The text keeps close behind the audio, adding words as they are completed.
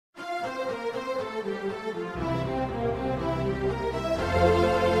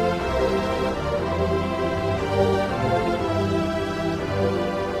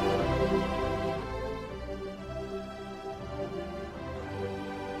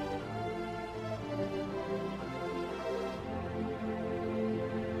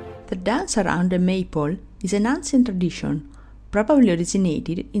The dance around the maypole is an ancient tradition, probably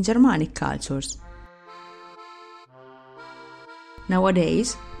originated in Germanic cultures.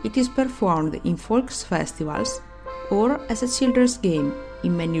 Nowadays, it is performed in folk festivals or as a children's game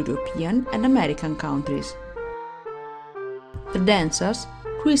in many European and American countries. The dancers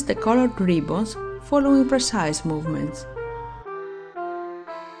twist the colored ribbons following precise movements.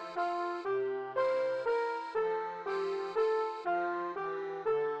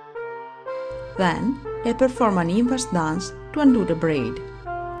 Then, they perform an inverse dance to undo the braid.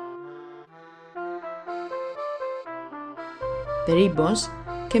 The ribbons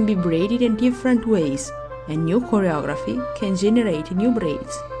can be braided in different ways, and new choreography can generate new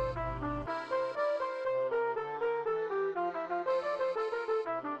braids.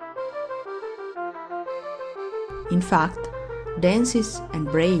 In fact, dances and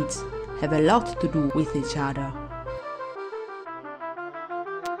braids have a lot to do with each other.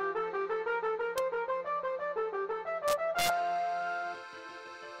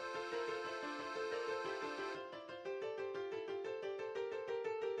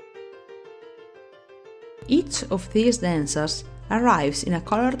 Each of these dancers arrives in a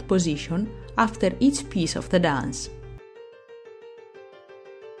colored position after each piece of the dance.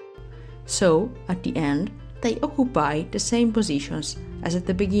 So, at the end, they occupy the same positions as at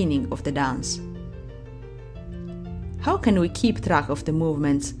the beginning of the dance. How can we keep track of the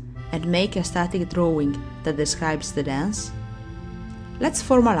movements and make a static drawing that describes the dance? Let's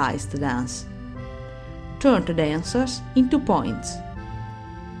formalize the dance. Turn the dancers into points.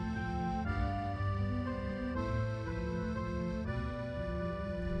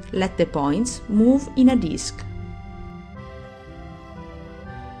 Let the points move in a disc.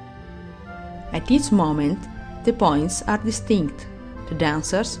 At each moment, the points are distinct. The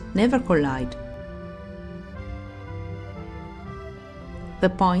dancers never collide. The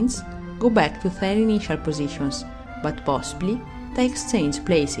points go back to their initial positions, but possibly they exchange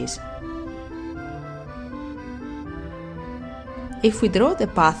places. If we draw the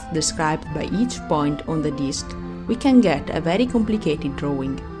path described by each point on the disc, we can get a very complicated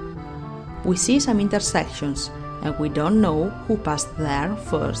drawing. We see some intersections, and we don't know who passed there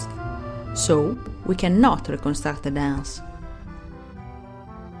first, so we cannot reconstruct the dance.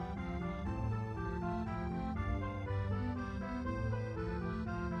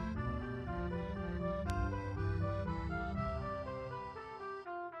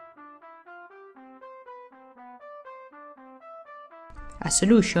 A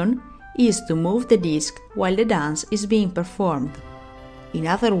solution is to move the disc while the dance is being performed. In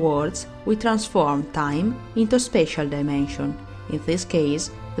other words, we transform time into a spatial dimension, in this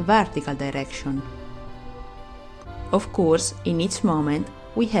case, the vertical direction. Of course, in each moment,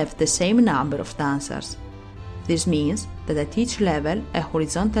 we have the same number of dancers. This means that at each level, a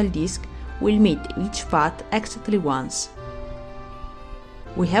horizontal disc will meet each path exactly once.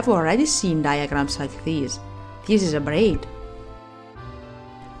 We have already seen diagrams like this. This is a braid.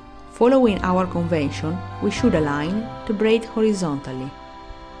 Following our convention, we should align the braid horizontally.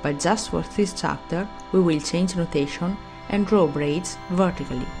 But just for this chapter, we will change notation and draw braids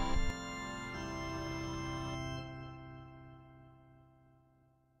vertically.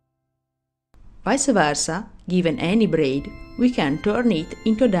 Vice versa, given any braid, we can turn it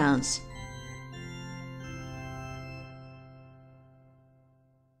into a dance.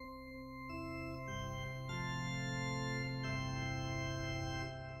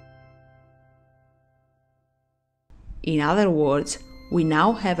 In other words, we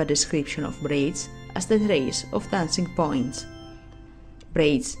now have a description of braids as the trace of dancing points.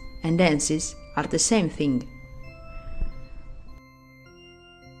 Braids and dances are the same thing.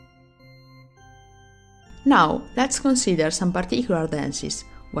 Now let's consider some particular dances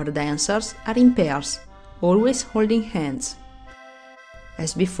where dancers are in pairs, always holding hands.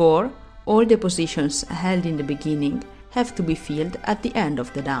 As before, all the positions held in the beginning have to be filled at the end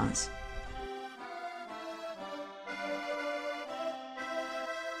of the dance.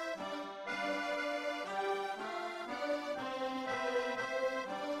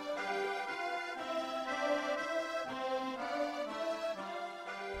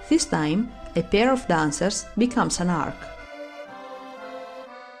 This time, a pair of dancers becomes an arc.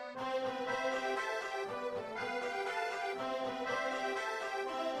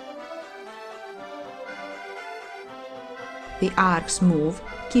 the arcs move,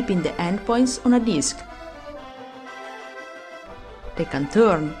 keeping the endpoints on a disc. They can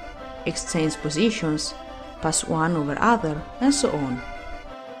turn, exchange positions, pass one over other, and so on.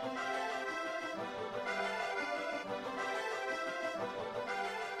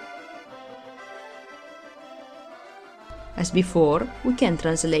 As before, we can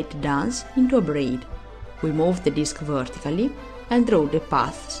translate the dance into a braid. We move the disc vertically and draw the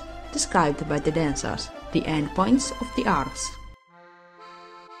paths described by the dancers, the endpoints of the arcs.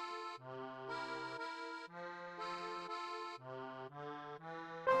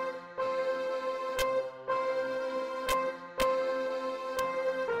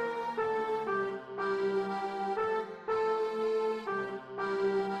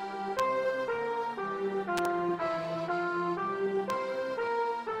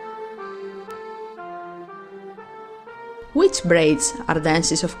 Which braids are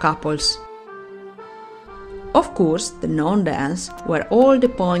dances of couples? Of course, the known dance, where all the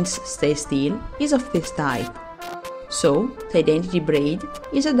points stay still, is of this type. So, the identity braid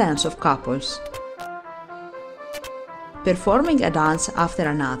is a dance of couples. Performing a dance after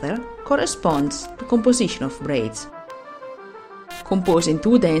another corresponds to composition of braids. Composing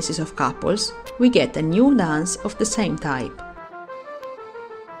two dances of couples, we get a new dance of the same type.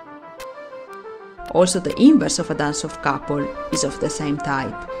 Also, the inverse of a dance of couple is of the same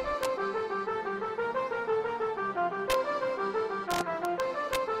type.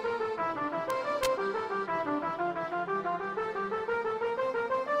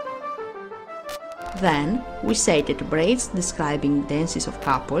 Then, we say that braids describing dances of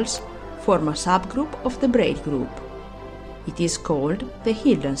couples form a subgroup of the braid group. It is called the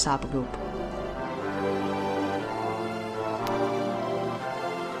Hilden subgroup.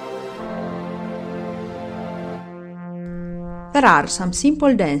 There are some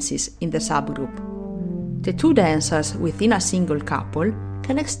simple dances in the subgroup. The two dancers within a single couple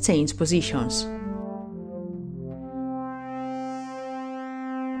can exchange positions.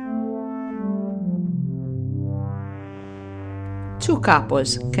 Two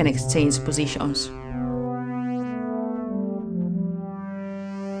couples can exchange positions.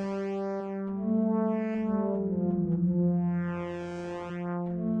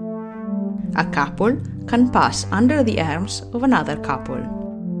 A couple can pass under the arms of another couple.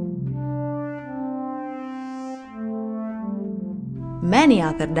 Many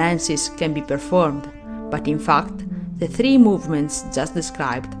other dances can be performed, but in fact, the three movements just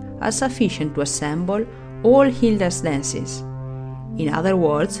described are sufficient to assemble all Hilden's dances. In other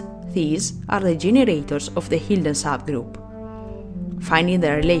words, these are the generators of the Hilden subgroup. Finding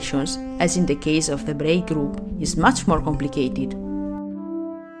the relations, as in the case of the braid group, is much more complicated.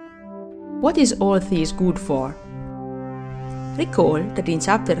 What is all this good for? Recall that in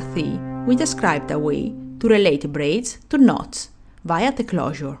chapter 3 we described a way to relate braids to knots via the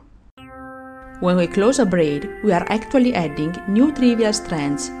closure. When we close a braid, we are actually adding new trivial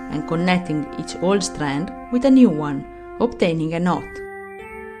strands and connecting each old strand with a new one, obtaining a knot.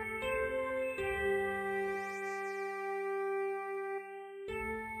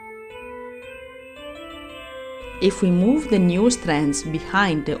 If we move the new strands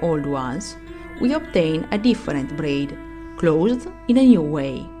behind the old ones, we obtain a different braid, closed in a new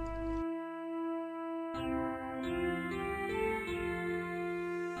way.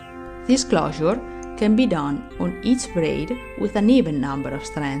 This closure can be done on each braid with an even number of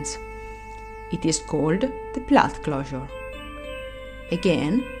strands. It is called the plait closure.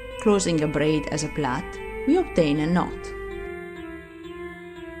 Again, closing a braid as a plait, we obtain a knot.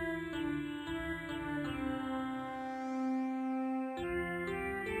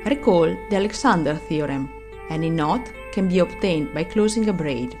 Recall the Alexander theorem. Any knot can be obtained by closing a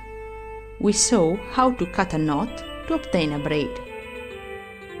braid. We saw how to cut a knot to obtain a braid.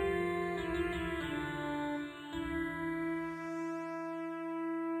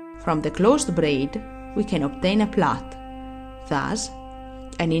 From the closed braid, we can obtain a plait. Thus,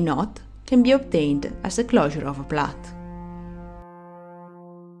 any knot can be obtained as the closure of a plait.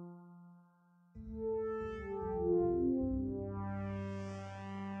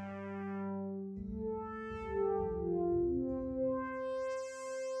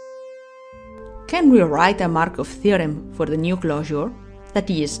 Can we write a Markov theorem for the new closure? That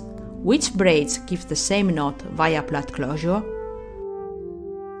is, which braids give the same knot via plait closure?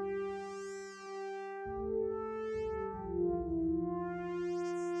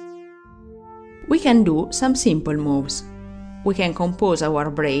 We can do some simple moves. We can compose our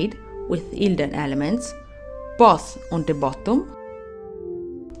braid with Hilden elements, both on the bottom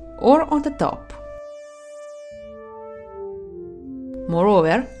or on the top.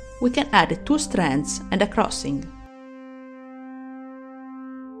 Moreover, we can add two strands and a crossing.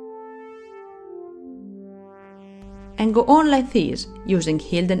 and go on like this using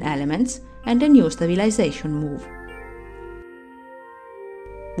Hilden elements and a new stabilization move.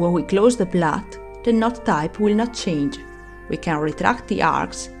 When we close the plot, the knot type will not change. We can retract the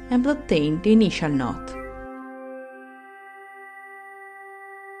arcs and obtain the initial knot.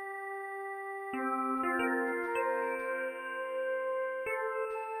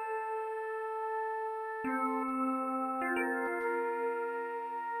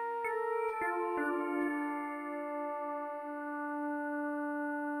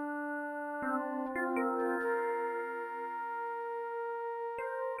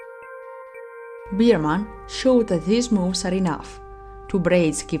 Bierman showed that these moves are enough. Two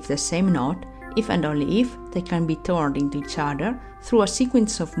braids give the same knot if and only if they can be turned into each other through a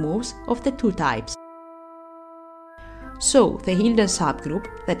sequence of moves of the two types. So, the Hilden subgroup,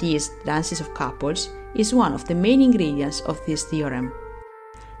 that is, dances of couples, is one of the main ingredients of this theorem.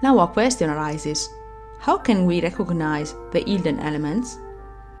 Now a question arises: how can we recognize the Hilden elements?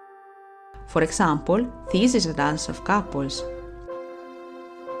 For example, this is a dance of couples.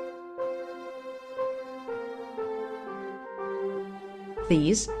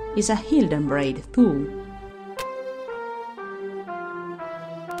 This is a Hilden braid too.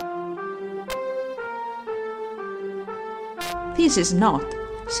 This is not,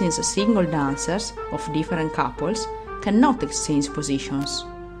 since single dancers of different couples cannot exchange positions.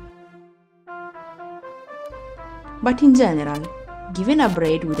 But in general, given a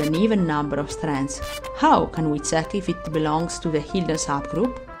braid with an even number of strands, how can we check if it belongs to the Hilden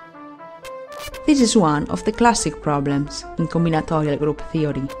subgroup? This is one of the classic problems in combinatorial group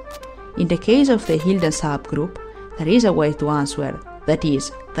theory. In the case of the Hilden subgroup, there is a way to answer, that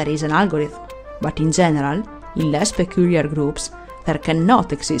is, there is an algorithm, but in general, in less peculiar groups, there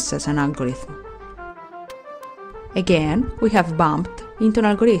cannot exist such an algorithm. Again, we have bumped into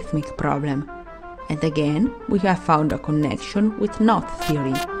an algorithmic problem, and again, we have found a connection with knot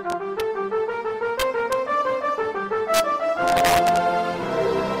theory.